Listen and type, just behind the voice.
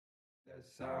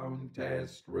Sound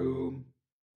test room.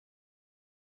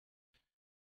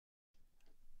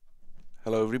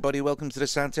 Hello everybody, welcome to the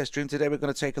sound test room. Today we're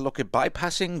going to take a look at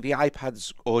bypassing the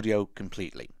iPad's audio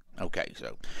completely. Okay,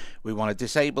 so we want to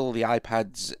disable the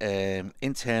iPad's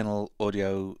internal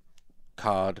audio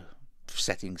card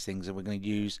settings things, and we're going to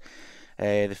use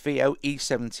the FiiO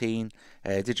E17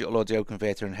 digital audio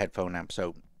converter and headphone amp.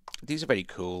 So these are very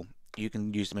cool. You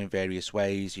can use them in various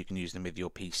ways. You can use them with your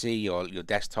PC or your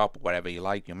desktop, whatever you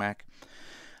like, your Mac.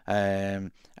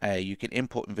 You can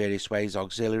input in various ways.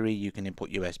 Auxiliary, you can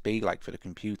input USB like for the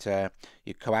computer,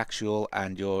 your coaxial,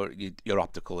 and your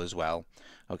optical as well.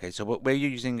 Okay, so we're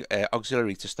using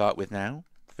auxiliary to start with now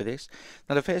for this.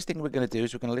 Now the first thing we're going to do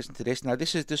is we're going to listen to this. Now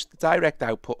this is just the direct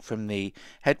output from the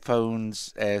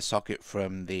headphones socket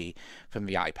from the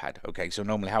iPad. Okay, so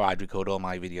normally how I'd record all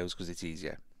my videos because it's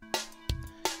easier.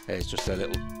 It's just a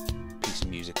little piece of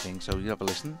music thing, so you have a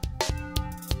listen.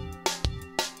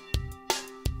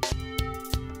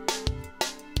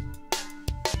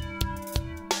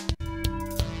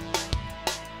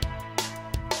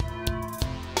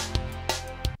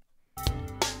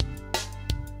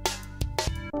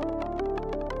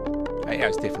 It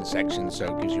has different sections,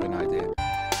 so it gives you an idea.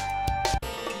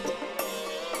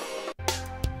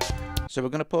 So we're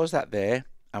going to pause that there,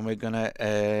 and we're going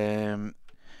to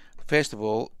first of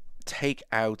all take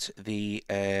out the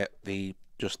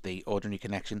ordinary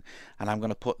connection, and I'm going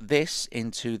to put this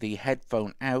into the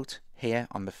headphone out here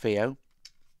on the FiiO.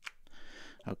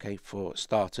 Okay, for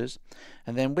starters,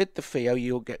 and then with the FiiO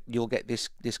you'll get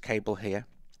this cable here.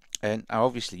 And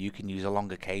obviously you can use a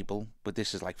longer cable, but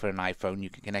this is like for an iPhone. You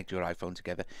can connect your iPhone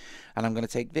together. And I'm going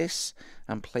to take this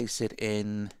and place it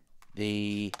in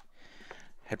the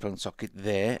headphone socket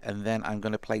there, and then I'm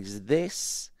going to place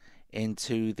this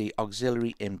into the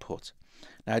auxiliary input.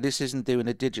 Now this isn't doing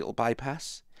a digital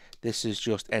bypass. This is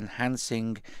just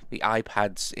enhancing the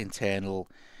iPad's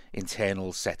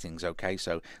internal settings. Okay,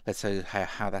 so let's see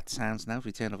how that sounds now if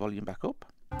we turn the volume back up.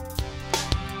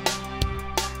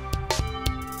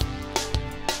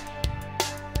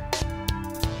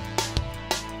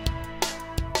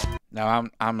 Now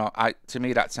to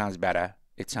me that sounds better.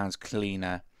 It sounds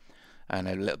cleaner and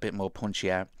a little bit more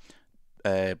punchier.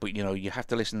 But you know, you have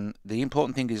to listen. The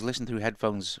important thing is listen through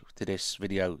headphones to this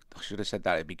video. I should have said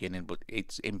that at the beginning, but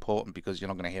it's important because you're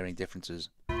not going to hear any differences.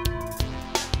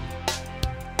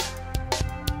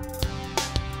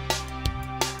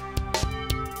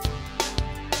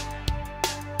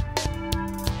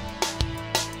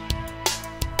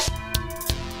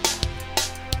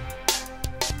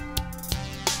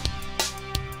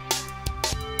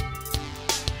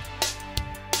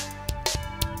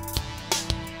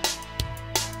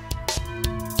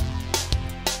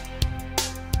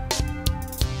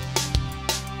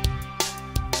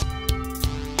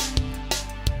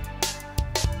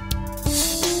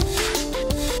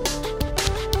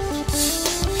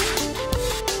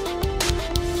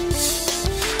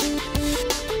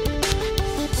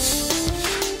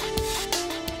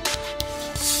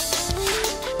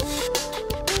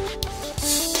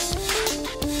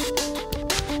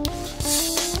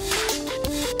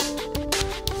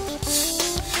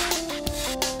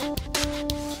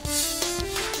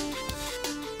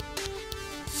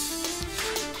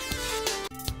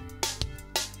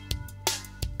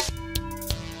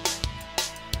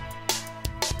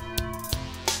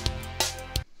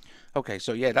 Okay,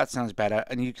 so yeah, that sounds better,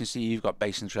 and you can see you've got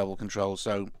bass and treble control.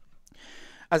 So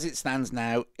as it stands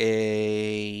now,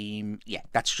 yeah,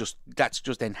 that's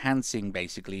just enhancing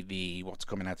basically what's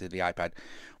coming out of the iPad.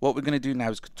 What we're going to do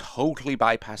now is totally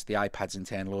bypass the iPad's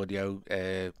internal audio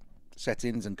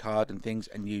settings and card and things,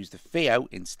 and use the FiiO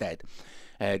instead.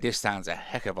 This sounds a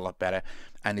heck of a lot better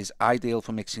and is ideal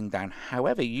for mixing down.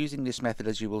 However, using this method,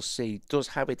 as you will see, does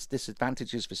have its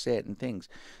disadvantages for certain things.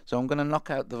 So I'm going to knock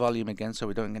out the volume again so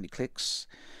we don't get any clicks.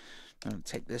 I'm going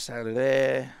to take this out of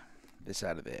there, this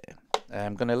out of there.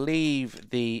 I'm going to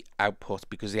leave the output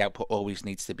because the output always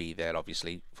needs to be there,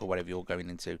 obviously, for whatever you're going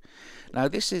into. Now,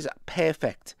 this is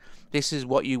perfect. This is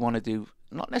what you want to do,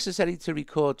 not necessarily to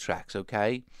record tracks,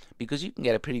 okay? Because you can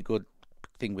get a pretty good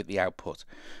thing with the output,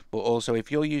 but also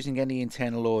if you're using any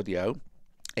internal audio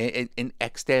in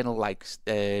external like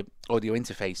audio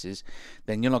interfaces,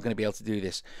 then you're not going to be able to do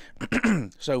this.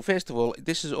 So first of all,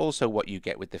 this is also what you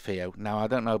get with the FiiO. Now I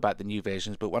don't know about the new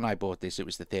versions, but when I bought this it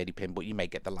was the 30 pin, but you may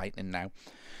get the lightning now.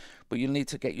 But you'll need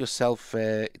to get yourself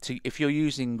if you're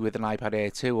using with an iPad Air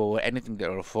 2 or anything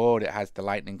that will afford it has the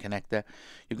lightning connector,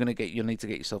 you'll need to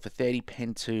get yourself a 30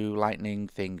 pin to lightning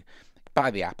thing.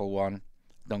 Buy the Apple one.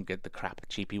 don't get the crap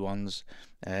cheapy ones,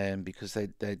 because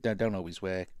they don't always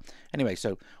work. Anyway,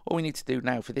 so all we need to do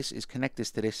now for this is connect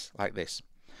this to this like this,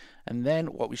 and then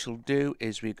what we shall do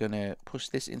is we're going to push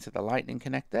this into the lightning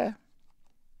connector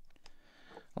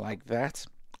like that,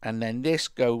 and then this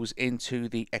goes into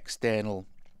the external.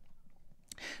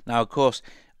 Now, of course,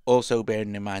 also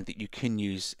bearing in mind that you can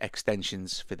use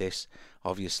extensions for this,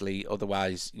 obviously,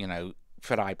 otherwise, you know,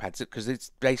 for iPads, because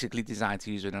it's basically designed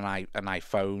to use with an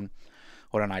iPhone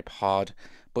or an iPod.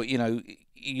 But you know,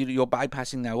 you're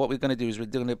bypassing now. What we're going to do is we're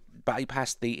going to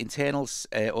bypass the internal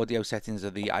audio settings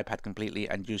of the iPad completely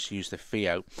and just use the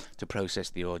FiiO to process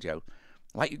the audio,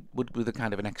 like you would with a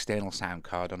kind of an external sound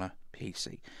card on a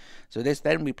PC. So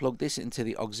then we plug this into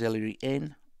the auxiliary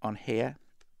in on here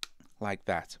like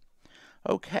that.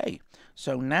 Okay,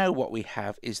 so now what we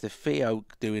have is the FiiO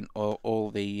doing all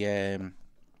the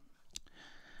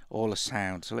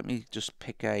sound. So let me just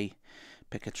pick a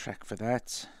track for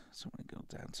that. So I'm going to go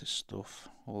down to stuff.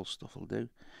 All stuff will do.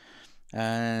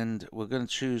 And we're going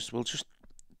to choose, we'll just,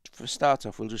 for start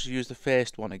off, we'll just use the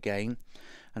first one again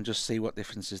and just see what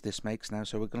differences this makes now.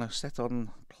 So we're going to set on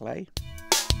play.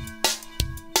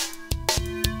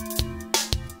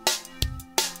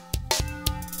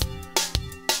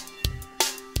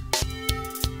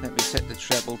 Let me set the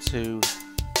treble to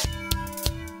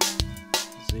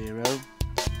 0.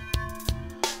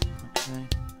 Okay,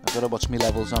 I've got to watch my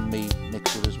levels on me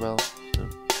mixer as well. So.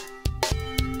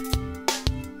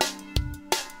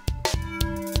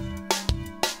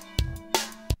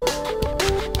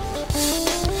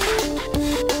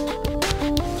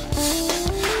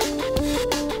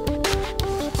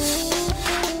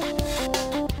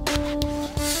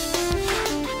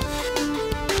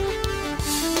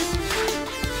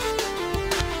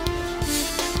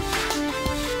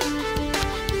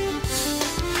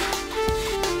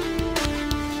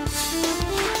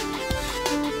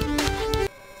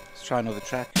 Try another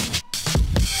track.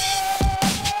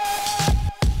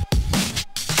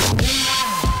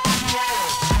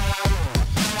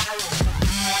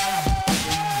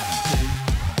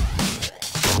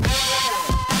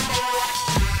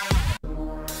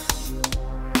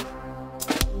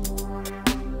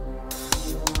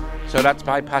 So that's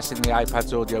bypassing the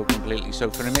iPad's audio completely. So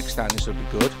for a mix down, this will be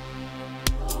good.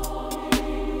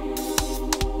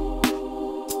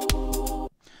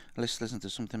 Let's listen to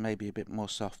something maybe a bit more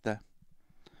softer.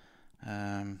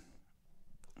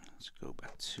 Let's go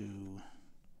back to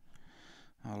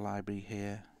our library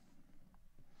here.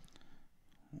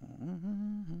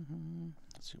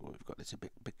 Let's see what we've got. It's a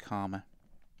bit calmer.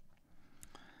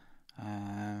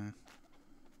 Let's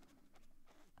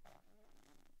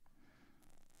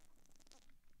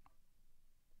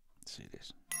see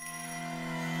this.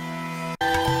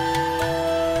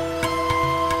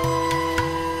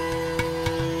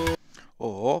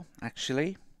 Or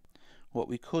actually, what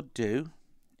we could do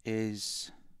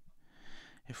is,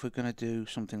 if we're going to do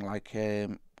something like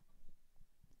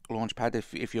Launchpad,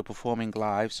 if you're performing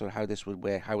live, so how this would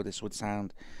work, how this would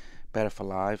sound better for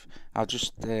live. I'll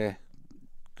just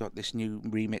got this new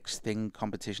remix thing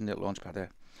competition that Launchpad are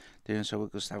doing, so we'll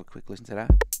just have a quick listen to that.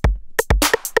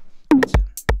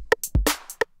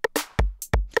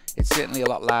 It's certainly a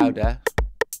lot louder,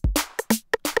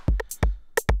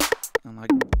 and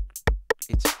like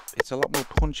it's a lot more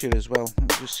punchier as well. Let me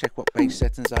just check what bass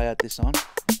settings I had this on.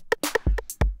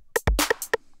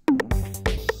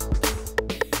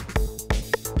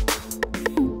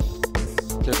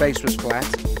 The bass was flat.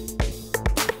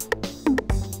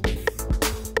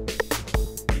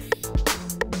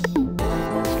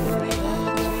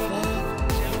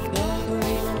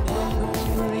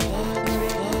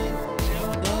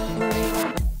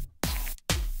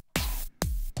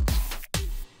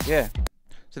 Yeah.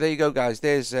 So there you go, guys.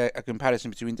 There's a comparison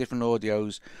between different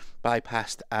audios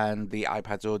bypassed and the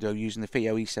iPad's audio using the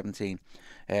FiiO E17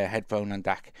 headphone and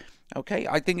DAC. Okay,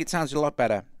 I think it sounds a lot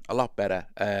better.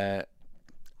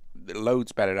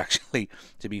 Loads better, actually,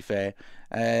 to be fair.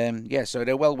 Yeah, so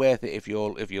they're well worth it if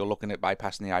you're looking at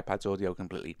bypassing the iPad's audio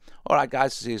completely. All right,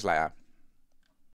 guys. See you later.